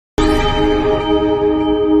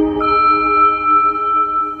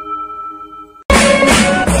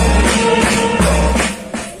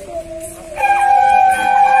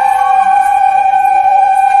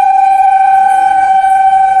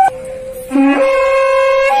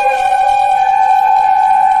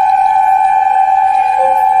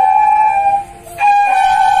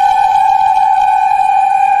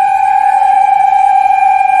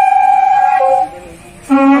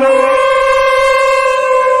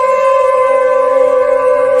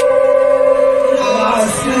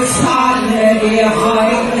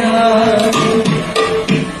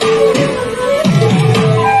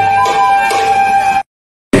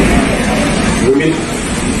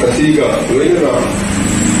Narendra,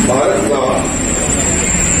 Bharatiya,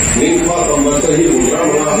 Nimpa Kambasahi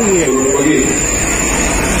Udramana Surupagi,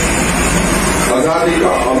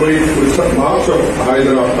 Adhika Amrit Pusat Bhasham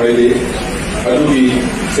Hydra Friday, Adugi,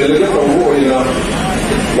 Selected Ovoina,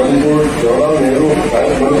 Manipur, Jawaharlal Nehru,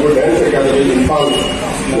 Manipur Dance Academy in Pal,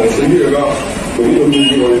 Sindhiraga, Community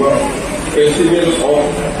Oiva, Festival of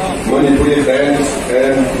Manipuri Dance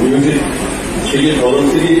and Music. Chief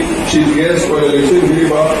Guest for election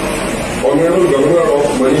Viva, Honorable Governor of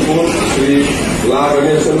Manipur, Sri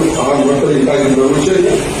Radheshyam,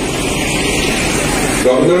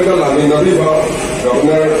 Governor का laminar Vibha,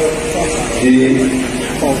 Governor की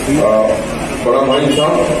बड़ा भाई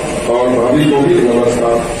साहब और भाभी को भी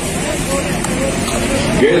नमस्कार।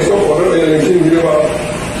 Guest of Honor election Viva,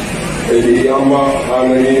 Yamba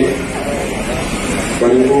आने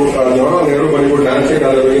Manipur, Janata, Nehru, Manipur Dance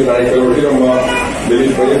Academy, Adhikarimayum, Devi,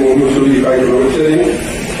 Manipur,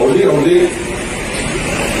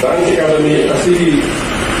 Dance Academy, Asigi,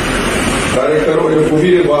 Director of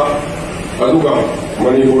Pubireba, Aduga,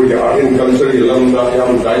 Manipur, Art and Culture, Yamda,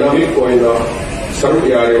 Yam, Dynamic Koina,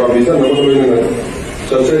 Sarvia, Visa, Novoina,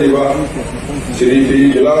 Chachariva, Siri,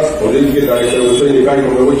 Gilas, Odinki, Director of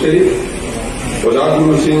Adhikarimayum,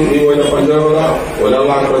 Guru Singh, Iwaya Panjavara,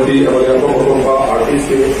 Lakpati, Abhayapapa, Artist,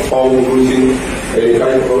 Paul Guru Singh,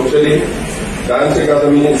 Adhikarimayum, Dance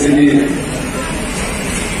Academy, City,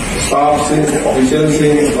 Staff Singh, Official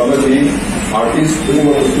Singh, Bhamati, Artist,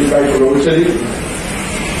 Adhikarimayum,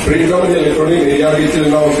 Print of the Electronic Media, Digital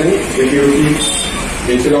Now Singh, Security,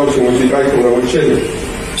 Digital Adhikarimayum,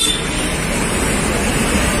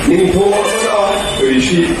 Nimpo,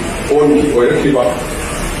 Rishi, On, Oyakiba,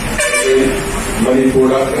 Manipur,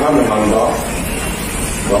 Hon'ble,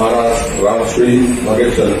 Maharashtra, Rashri,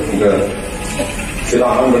 Bhagatchal,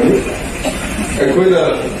 Silahamani, Equida,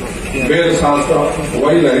 Bear Sastra,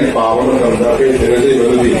 Wildlife Power, Energy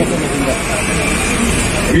Melody,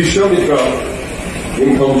 Vishamika,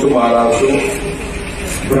 Incochomradheyshyam,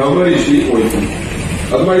 Brahmarishi, Oiti,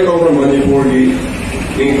 Adhikarimayum from Manipur,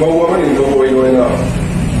 Incowoman, Incowoina,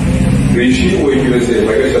 Rishi, Oiti,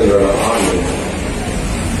 Bhagatchal, Hon'ble.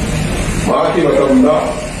 Maki Matamda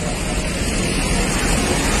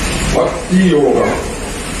Bhakti Yoga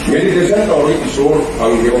Meditation Tauri Kishore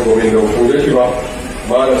Angyo Govindo Puja Shiva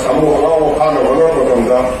Mara Samu Alao Kana Vana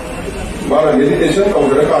Matamda Mara Meditation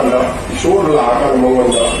Tauri Kanda Kishore Laka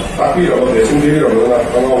Mawanda Taki Rama Desin Devi Ramana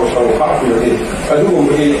Kanga Vashan Hafi Adu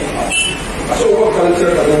Muni Asoka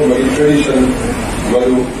culture Adu Mani tradition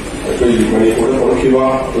Madu Manipur Shiva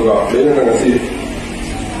Tuga Lena Nasi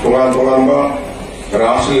Tungan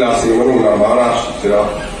Rashi Manuna Maharashtra,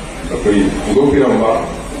 Gopiramba,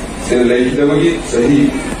 Sen Lake Devagi, Sahi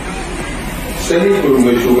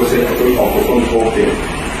Kurumeshu was a Opposite Hope.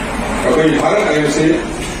 Akai Bharat, I say,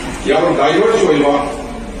 Yam diverse Oiva,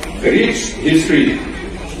 rich history,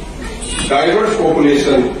 diverse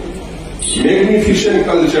population, magnificent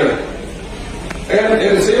culture, and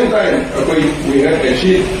at the same time, we have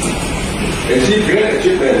achieved great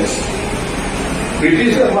achievements.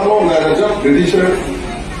 Britisher हम जब britisher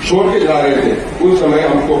छोड़ के जा रहे थे उस समय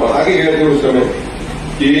हमको बता के गए थे उस समय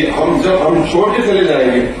कि जब हम छोड़ के चले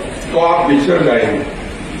जाएंगे तो आप बिछड़ जाएंगे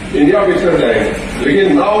इंडिया बिछड़ जाएंगे लेकिन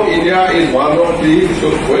now India is one of the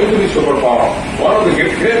going to be super power one of the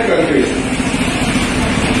great countries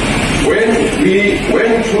when we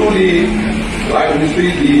went through the life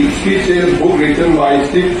history the speeches book written by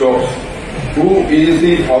Steve Jobs who is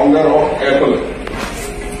the founder of Apple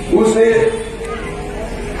उसने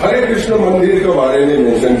हरे कृष्ण मंदिर के बारे में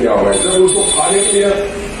mention किया हुआ है जब उसको खाने के लिए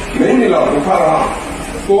नहीं मिला भूखा रहा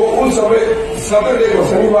तो उस समय सैटरडे को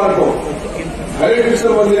शनिवार को हरे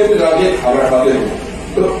कृष्ण मंदिर में जाके खाना खाते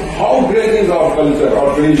थे तो how great is our culture और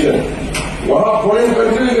ट्रेडिशन वहां फॉरेन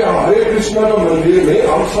कंट्री में हरे कृष्ण के मंदिर में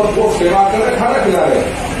हम सबको सेवा कर रहे खाना खिला रहे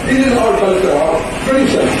दिस इज आवर कल्चर और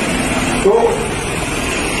ट्रेडिशन तो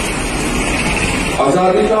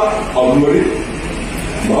आजादी का अमृत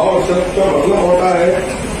महोत्सव का मतलब होता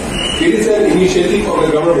है it is an initiative of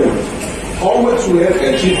the government. How much we have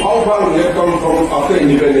achieved, how far we have come from after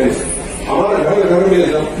independence. हमारे घर में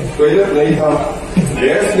जब टॉयलेट नहीं था,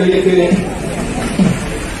 गैस नहीं थे,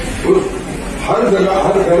 हर जगह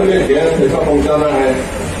हर घर में गैस पैसा पहुंचाना है।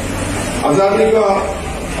 आजादी का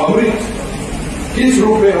अमृत किस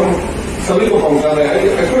रूप में हम सभी को पहुंचा रहे हैं?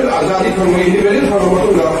 आजादी का इंडिपेंडेंस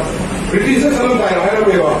का British salam tayo hayra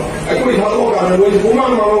mewa ako ihalo ka na noy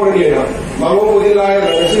kumang mamaw niya na mamaw ko nila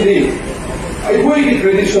ay sini ako i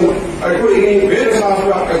tradition ako i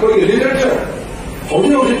vedasastra ako i literature how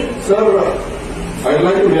do you sir I'd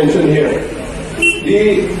like to mention here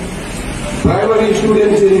the primary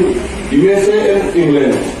students in USA and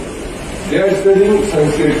England they are studying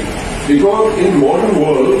Sanskrit because in modern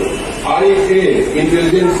world, artificial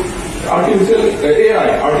intelligence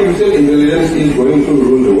is going to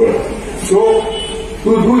rule the world. So,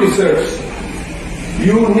 to do research,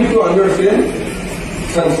 you need to understand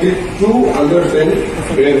Sanskrit to understand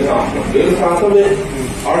वेदशास्त्र. वेदशास्त्र में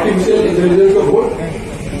artificial intelligence का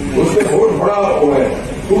उसमें बहुत बड़ा वो है,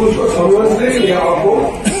 तो उसको समझने के लिए आपको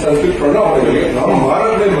संस्कृत पढ़ना पड़ेगा. हम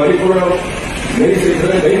भारत में मणिपुर नहीं सीख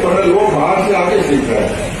रहे, नहीं पढ़ रहे, लोग बाहर से आके सीख रहे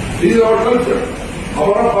हैं. This is our culture.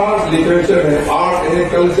 हमारा पास लिटरेचर है, आर्ट है,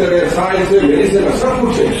 कल्चर है, साइंस है, मेडिसिन है, सब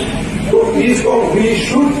कुछ है. तो इसको we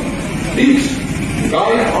should teach,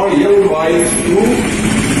 guide our young minds to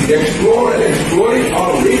explore and exploit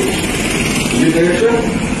our rich literature,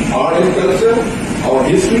 art and culture, our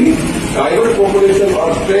history, diverse population,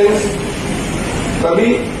 our strengths. Tadi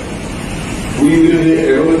we will be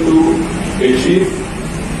able to achieve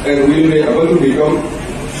and we will be able to become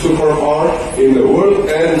superpower in the world.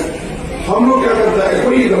 And हम लोग क्या करता है,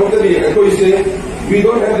 कोई होता नहीं है, कोई से we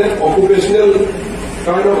don't have that occupational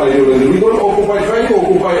kind of ideology. We don't try to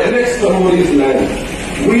occupy, annex somebody's land.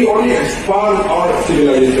 We only expand our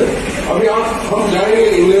civilization. अभी हम जाएंगे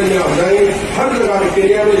इंग्लैंड में, हम जाएंगे हर जगह,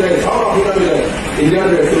 केन्या में जाए, साउथ अफ्रीका में जाए, इंडिया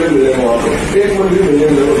में रेस्टोरेंट मिलेगा वहाँ पे, एक मंदिर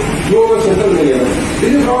मिलेगा, योग सेंटर मिलेगा.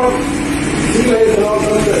 This is our civilization, our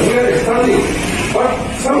culture. We are expanding. But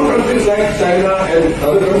some countries like China and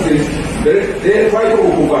other countries, they try to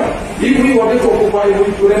occupy. If we wanted to occupy, we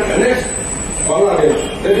could have annexed Bangladesh.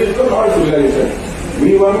 That is not our civilization.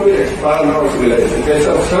 We want to expand our civilization.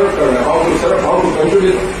 कैसा सर्व करना, how to serve, how to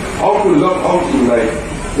contribute, how to love, how to unite.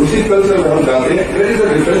 उसी culture में हम जाते हैं. There is a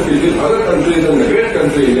difference between other countries and the great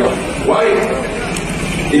country India. Why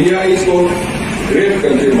India is called great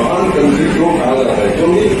country, महान country क्यों कहा जाता है?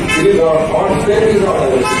 क्योंकि it is our strength is our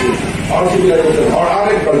diversity, our civilization, our art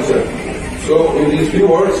and culture. So in these few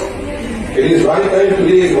words, it is right time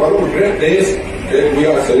today is one of the great days that we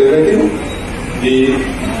are celebrating the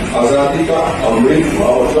Azadi ka Amrit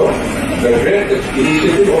Mahotsav, the great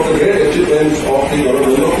initiative of the great achievements of the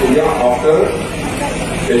government of India after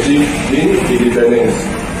achieving independence.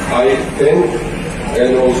 I thank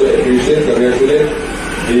and also appreciate, congratulate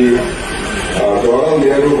the Jawaharlal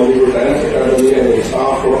Nehru Manipur Dance Academy and its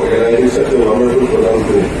staff for organizing such a wonderful program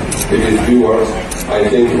to with his viewers. I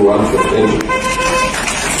thank you once again. Thank you.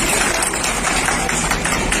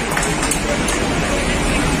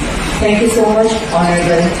 Thank you so much,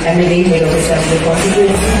 Honorable MLA Heirok, for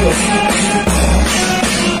contributing.